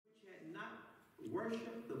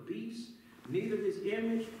worship the beast, neither his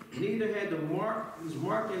image, neither had the mark, his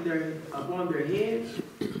mark in upon their heads,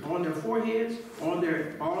 on their foreheads, on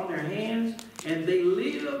their hands, and they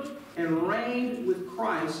lived and reigned with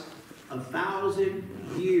Christ 1,000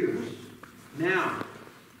 years. Now,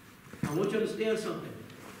 I want you to understand something.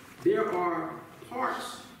 There are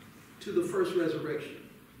parts to the first resurrection.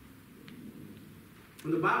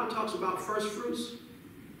 When the Bible talks about first fruits,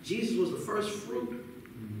 Jesus was the first fruit.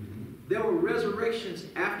 There were resurrections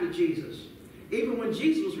after Jesus. Even when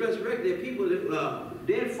Jesus was resurrected, there were people that,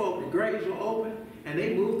 dead folk, the graves were open, and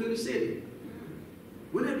they moved through the city.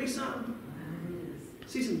 Wouldn't that be something?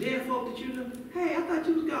 See some dead folk that you know? Hey, I thought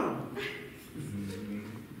you was gone.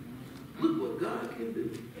 Look what God can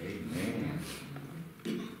do. Amen.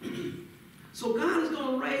 So God is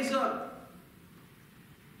going to raise up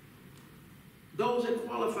those that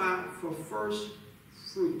qualify for first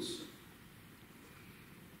fruits.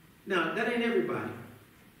 Now, that ain't everybody.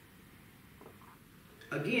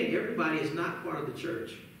 Again, everybody is not part of the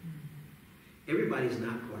church. Everybody is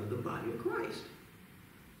not part of the body of Christ.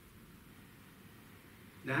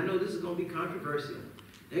 Now, I know this is going to be controversial.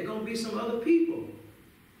 There are going to be some other people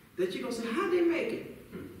that you're going to say, how'd they make it?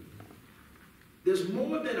 There's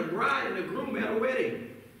more than a bride and a groom at a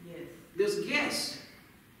wedding. Yes. There's guests.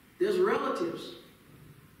 There's relatives.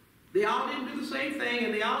 They all didn't do the same thing,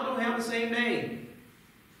 and they all don't have the same name.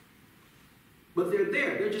 But they're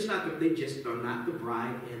there. They just are not the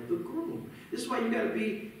bride and the groom. This is why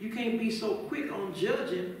you can't be so quick on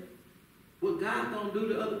judging what God's going to do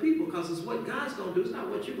to other people, because it's what God's going to do. It's not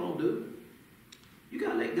what you're going to do. You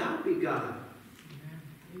got to let God be God.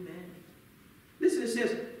 Amen. Listen, it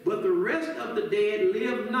says, but the rest of the dead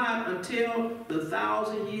lived not until the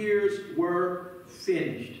 1,000 years were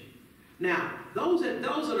finished. Now, those that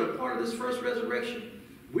are part of this first resurrection,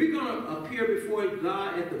 we're going to appear before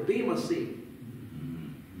God at the Bema seat.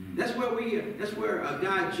 That's where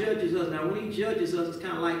God judges us. Now, when he judges us, it's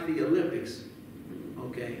kind of like the Olympics.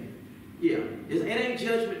 Okay? Yeah. It ain't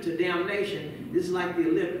judgment to damnation. This is like the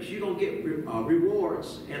Olympics. You're going to get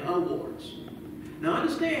rewards and awards. Now,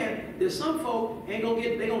 understand, there's some folk they're going to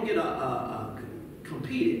get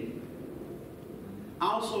competed.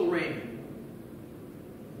 Also ran.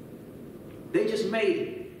 They just made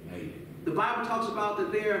it. The Bible talks about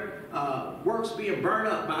that their works being burned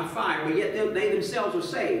up by fire, but yet they themselves are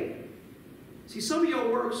saved. See, some of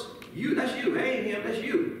your works, that's you. That ain't him, that's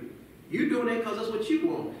you. You doing that because that's what you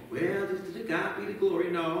want. Well, to God be the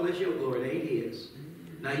glory. No, that's your glory. That ain't his.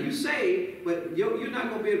 Now, you saved, but you're not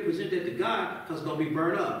going to be able to present that to God because it's going to be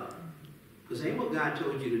burned up. Because it ain't what God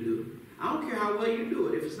told you to do. I don't care how well you do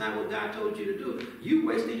it. If it's not what God told you to do, you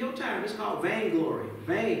wasting your time. It's called vainglory.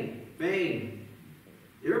 Vain.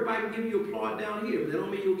 Everybody can give you applaud down here, but that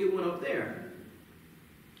don't mean you'll get one up there.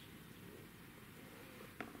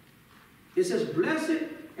 It says, blessed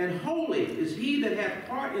and holy is he that hath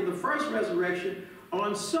part in the first resurrection.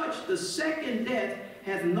 On such the second death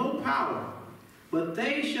hath no power. But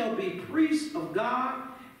they shall be priests of God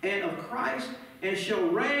and of Christ, and shall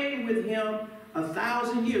reign with him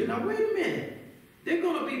 1,000 years. Now, wait a minute. They're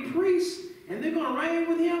going to be priests, and they're going to reign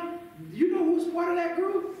with him? You know who's part of that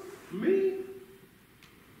group? Me.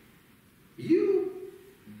 You.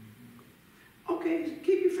 Okay,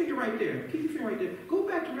 keep your finger right there. Keep your finger right there. Go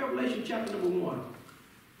back to Revelation chapter number 1.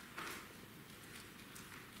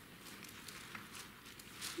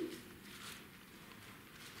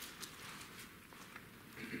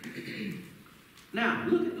 Now,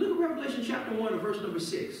 look at Revelation chapter 1 and verse number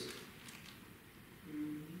 6.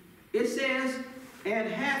 It says, and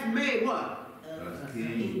hath made what?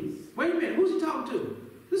 Kings. Wait a minute, who's he talking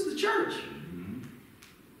to? This is the church.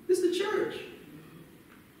 This is the church.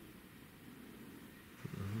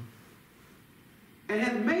 And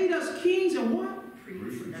hath made us kings and what?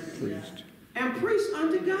 Priests. And priests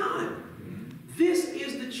unto God. This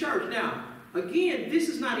is the church. Now, again, this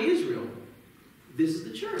is not Israel. This is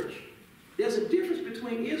the church. There's a difference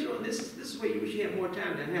between Israel, and this is where you wish you had more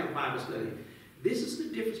time to have a Bible study. This is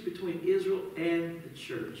the difference between Israel and the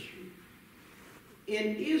church.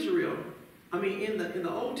 In Israel, in the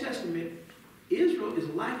Old Testament, Israel is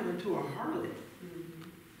likened unto a harlot.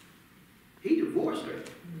 He divorced her.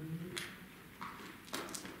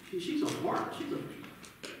 She's a whore.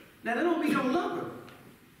 Now, that don't mean he don't love her.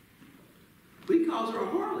 But he calls her a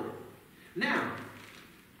harlot. Now,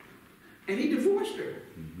 and he divorced her.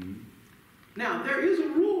 Now, there is a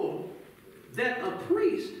rule that a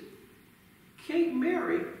priest can't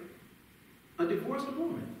marry a divorced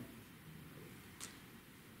woman.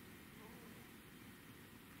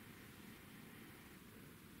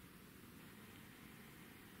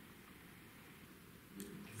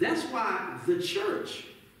 That's why the church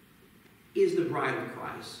is the bride of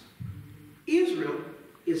Christ. Israel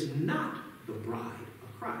is not the bride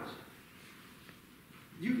of Christ.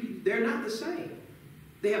 They're not the same.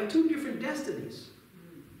 They have two different destinies.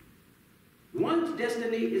 One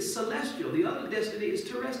destiny is celestial. The other destiny is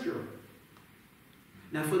terrestrial.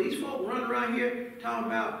 Now, for these folk running around here talking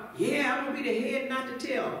about, yeah, I'm going to be the head, not the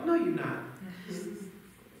tail. No, you're not.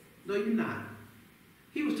 No, you're not.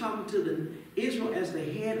 He was talking to Israel as the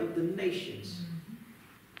head of the nations.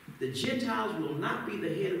 The Gentiles will not be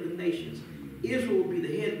the head of the nations. Israel will be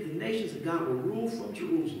the head of the nations, and God will rule from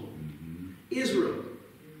Jerusalem. Israel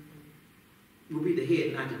will be the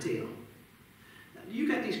head, not the tail. Now, you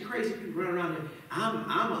got these crazy people running around there.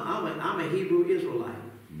 I'm a Hebrew Israelite.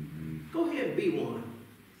 Go ahead and be one.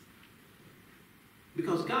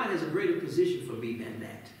 Because God has a greater position for me than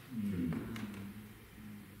that.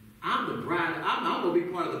 I'm the bride. I'm going to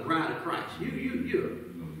be part of the bride of Christ. You're.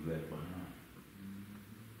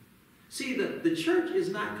 See, the church is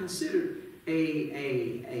not considered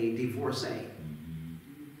a divorcee.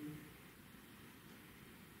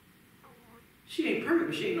 She ain't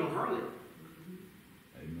perfect, but she ain't no harlot.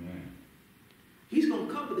 Amen. He's going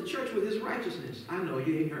to cover the church with his righteousness. I know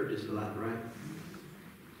you ain't heard this a lot, right?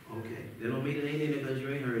 Okay. That don't mean it ain't in it because you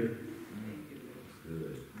ain't heard it.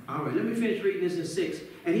 Good. All right, let me finish reading this in 6.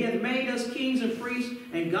 And he hath made us kings and priests,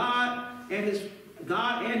 and God and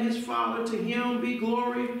his Father, to him be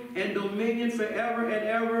glory and dominion forever and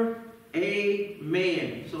ever.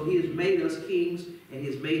 Amen. So he has made us kings and he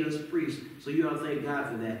has made us priests. So you ought to thank God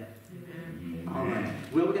for that. Amen. All right.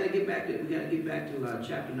 Well, we got to get back to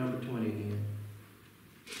chapter number 20 again.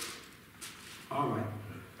 All right.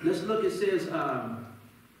 Let's look. It says,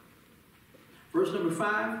 verse number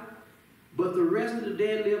 5. But the rest of the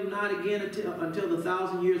dead live not again until the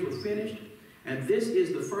 1,000 years were finished. And this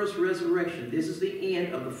is the first resurrection. This is the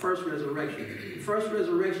end of the first resurrection. The first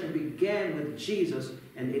resurrection began with Jesus,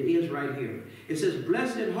 and it ends right here. It says,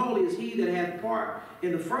 blessed and holy is he that hath part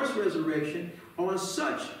in the first resurrection. On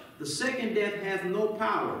such the second death hath no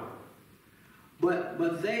power.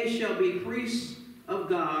 But they shall be priests of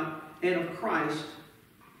God and of Christ,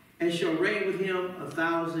 and shall reign with him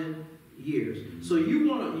 1,000 years. So you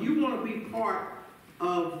want to be part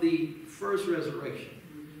of the first resurrection.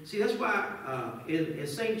 See, that's why in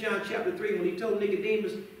St. John chapter 3, when he told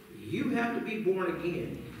Nicodemus, you have to be born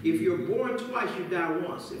again. If you're born twice, you die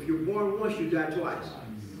once. If you're born once, you die twice.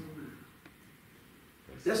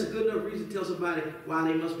 That's a good enough reason to tell somebody why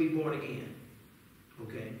they must be born again.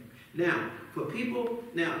 Okay? Now, for people,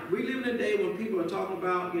 we live in a day when people are talking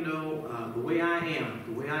about, the way I am.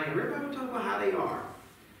 Everybody will talk about how they are.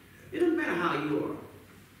 It doesn't matter how you are.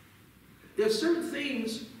 There's certain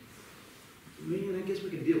things, I guess we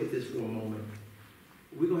can deal with this for a moment.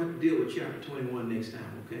 We're going to have to deal with chapter 21 next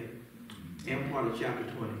time, okay? And part of chapter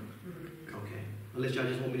 20. Okay. Unless y'all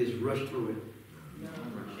just want me to just rush through it.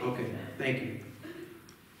 Okay, thank you.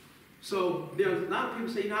 So there's a lot of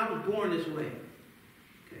people say, I was born this way.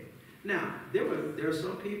 Okay. Now, there are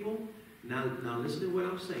some people, now listen to what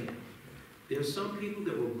I'm saying. There are some people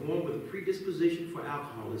that were born with a predisposition for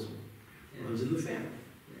alcoholism. Runs in the family.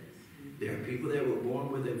 There are people that were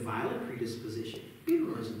born with a violent predisposition. It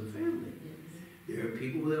runs in the family. There are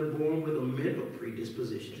people that are born with a mental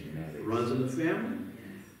predisposition. It runs in the family.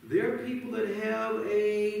 There are people that have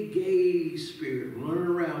a gay spirit running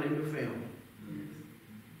around in the family.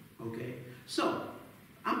 Okay? So,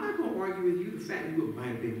 I'm not going to argue with you the fact that you might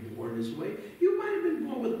have been born this way. You might have been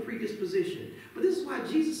born with a predisposition. But this is why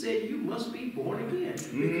Jesus said you must be born again.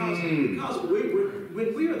 Because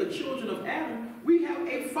when we are the children of Adam, we have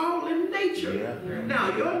a fallen nature. Yeah.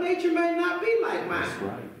 Now, your nature may not be like mine. That's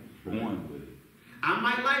right. Born with it. I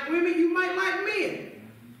might like women, you might like men.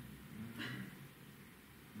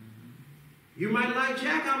 You might like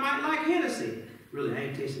Jack, I might like Hennessy. Really, I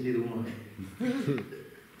ain't tasting neither one.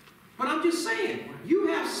 But I'm just saying, you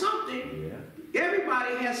have something. Yeah.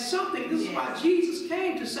 Everybody has something. This is why Jesus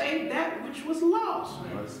came, to save that which was lost.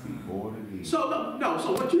 Must be born again. So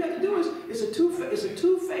So what you have to do is it's a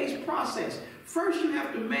two-phase process. First, you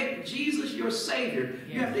have to make Jesus your Savior.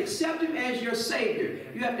 Yes. You have to accept him as your Savior.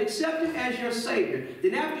 You have to accept him as your Savior.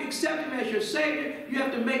 Then after you accept him as your Savior, you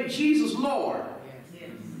have to make Jesus Lord. Yes.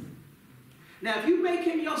 Now, if you make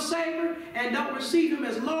him your Savior and don't receive him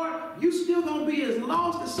as Lord, you're still going to be as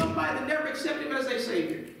lost as somebody that never accepted him as their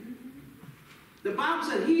Savior. The Bible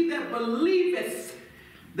said, he that believeth,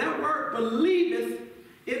 that word believeth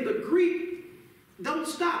in the Greek, don't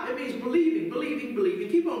stop. It means believing, believing, believing.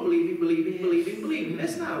 Keep on believing, believing, believing, believing.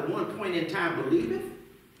 That's not a one point in time believing.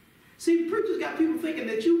 See, preachers got people thinking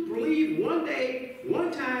that you believe one day,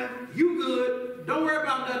 one time, you good, don't worry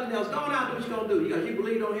about nothing else. Go on out and do what you're going to do. Because you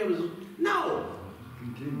believe on him. No.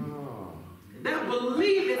 That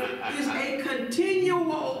believing is a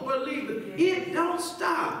continual believing. It don't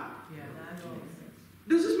stop.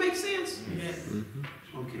 Does this make sense? Yes.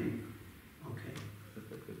 Okay.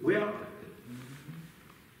 Well,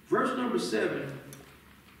 verse number 7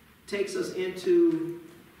 takes us into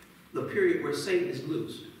the period where Satan is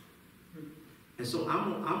loosed. And so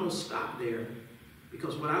I'm going to stop there,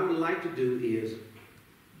 because what I would like to do is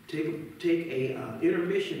take a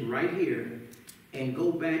intermission right here and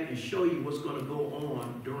go back and show you what's going to go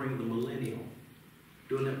on during the millennial.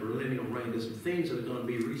 During that millennial reign, there's some things that are going to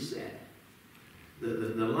be reset. The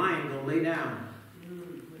lion going to lay down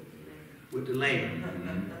with the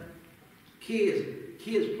lamb. Kids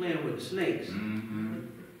playing with the snakes.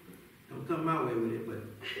 Don't come my way with it, but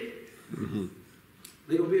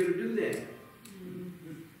they're going to be able to do that.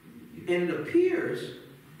 And it appears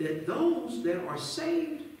that those that are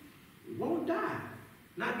saved won't die.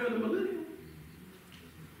 Not during the millennium.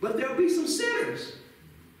 But there'll be some sinners.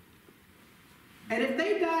 And if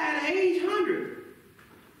they die at age 100,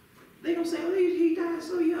 they're going to say, oh, he died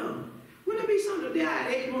so young. Wouldn't it be something to die at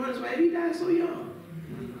age 100? So he died so young.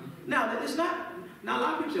 Now, it's not. Now, a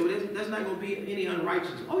lot of people say, well, that's not going to be any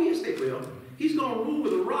unrighteousness. Oh, yes, they will. He's going to rule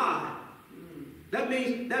with a rod. That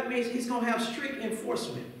means he's going to have strict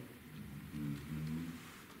enforcement.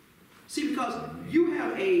 See, because you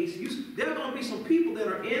have there are going to be some people that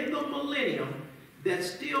are in the millennium that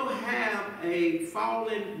still have a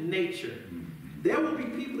fallen nature. There will be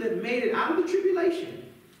people that made it out of the tribulation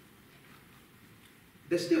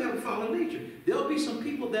that still have a fallen nature. There'll be some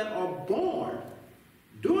people that are born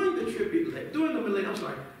during the millennium. I'm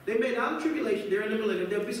sorry. They made it out of the tribulation. They're in the millennium.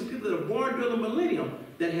 There'll be some people that are born during the millennium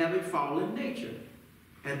that have a fallen nature.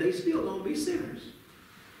 And they still going to be sinners.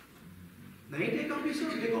 Now, ain't they going to be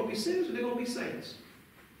sinners? They're going to be sinners or they're going to be saints.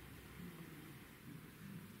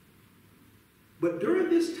 But during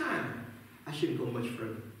this time, I shouldn't go much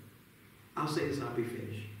further. I'll say this and I'll be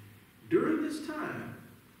finished. During this time,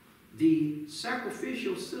 the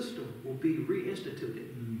sacrificial system will be reinstituted.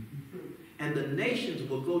 And the nations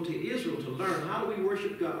will go to Israel to learn, how do we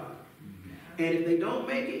worship God? And if they don't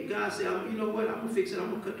make it, God said, you know what, I'm going to fix it. I'm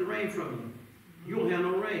going to cut the rain from you. You don't have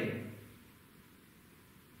no rain.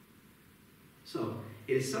 So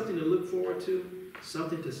it is something to look forward to,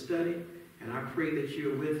 something to study. And I pray that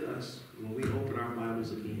you're with us when we open our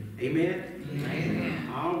Bibles again. Amen? Amen.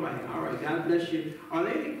 All right. God bless you. Are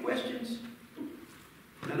there any questions?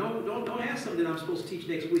 Now, don't ask something I'm supposed to teach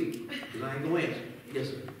next week, because I ain't going to answer. Yes,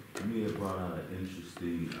 sir. To me, it brought out an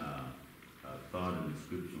interesting thought in the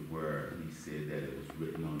scripture where he said that it was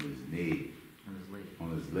written on his leg.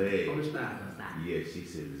 On his leg. On his thigh. Yeah, she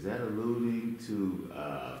said, is that alluding to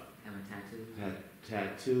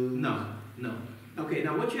tattoos? No. Okay,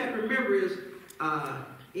 now what you have to remember is,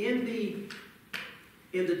 in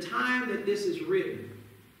the time that this is written,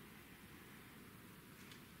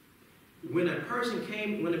 when a person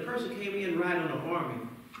came in riding on an army,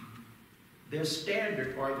 their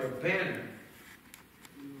standard or their banner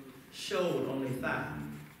showed on their thigh.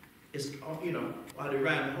 It's, while they're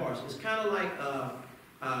riding the horse. It's kind of like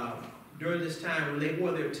during this time when they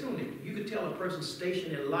wore their tunic, you could tell a person's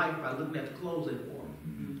station in life by looking at the clothes they wore.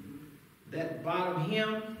 That bottom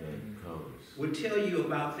hem would tell you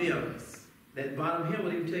about them. That bottom hem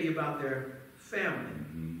would even tell you about their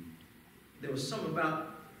family. There was something about,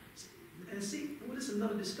 and see, well, this is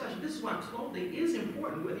another discussion. This is why clothing is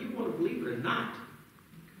important, whether you want to believe it or not.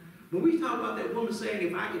 When we talk about that woman saying,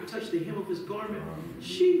 if I could touch the hem of his garment,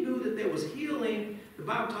 she knew that there was healing. The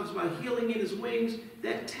Bible talks about healing in his wings.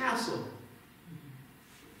 That tassel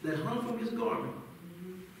that hung from his garment,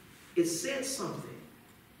 it said something.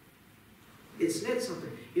 It said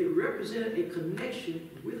something. It represented a connection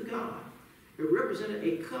with God. It represented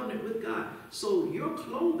a covenant with God. So your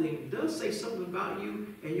clothing does say something about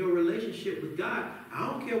you and your relationship with God. I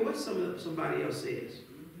don't care what somebody else says.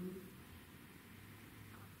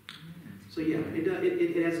 So yeah,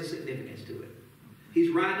 it has a significance to it. He's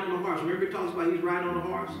riding on a horse. Remember it talks about he's riding on a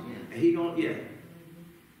horse? And he gonna,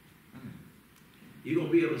 you're going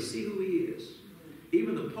to be able to see who he is.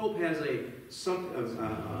 Even the Pope has a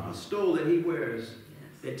stole that he wears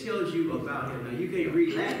that tells you about him. Now, you can't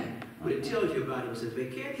read Latin, but it tells you about him. It says,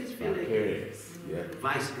 Vicarius Filii,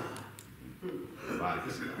 Vice God.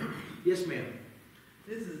 Vice God. Yes, ma'am.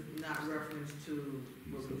 This is not reference to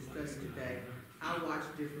what we discussed today. I watch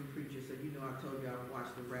different preachers, so you know I told you I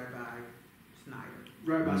watched the Rabbi Snyder.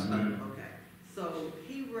 Rabbi Snyder. Okay. So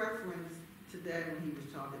he referenced today when he was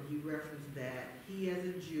talking, he referenced that he as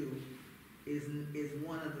a Jew is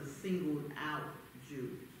one of the singled out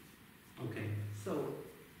Jews. Okay. So,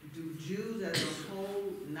 do Jews as a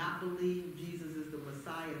whole not believe Jesus is the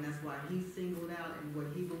Messiah, and that's why he's singled out and what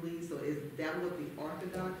he believes? So is that what the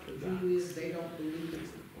Orthodox view is? They don't believe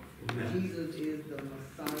Jesus is the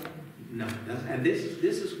Messiah? No, and this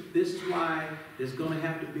is why there's going to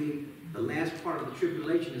have to be the last part of the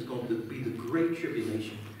tribulation is going to be the great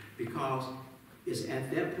tribulation, because it's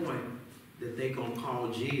at that point that they're going to call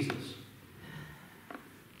Jesus.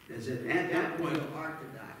 As at that point,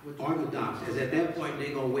 Orthodox. As at that point,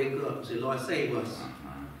 they're going to wake up and say, Lord, save us.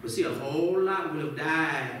 But see, a whole lot would have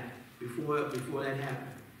died before that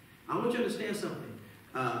happened. I want you to understand something.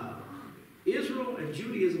 Israel and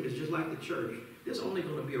Judaism is just like the church. There's only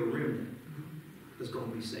going to be a remnant that's going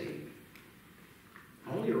to be saved.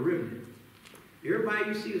 Only a remnant. Everybody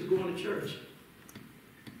you see is going to church.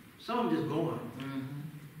 Some just going.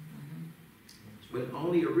 But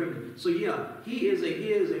only a remnant. So yeah, he is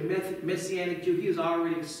a messianic Jew. He has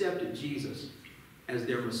already accepted Jesus as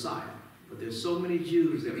their Messiah. But there's so many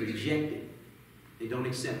Jews that reject it. They don't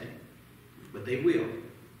accept it. But they will.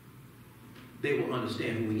 They will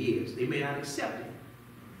understand who he is. They may not accept it,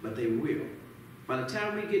 but they will. By the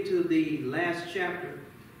time we get to the last chapter,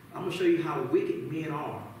 I'm going to show you how wicked men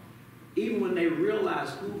are. Even when they realize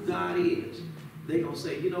who God is, they're going to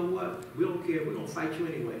say, you know what? We don't care. We're going to fight you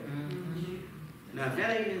anyway. Now, if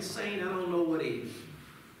that ain't insane, I don't know what is.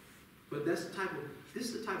 But this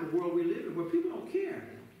is the type of world we live in, where people don't care.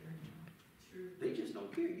 They just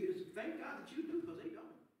don't care. You just thank God that you do, because they don't.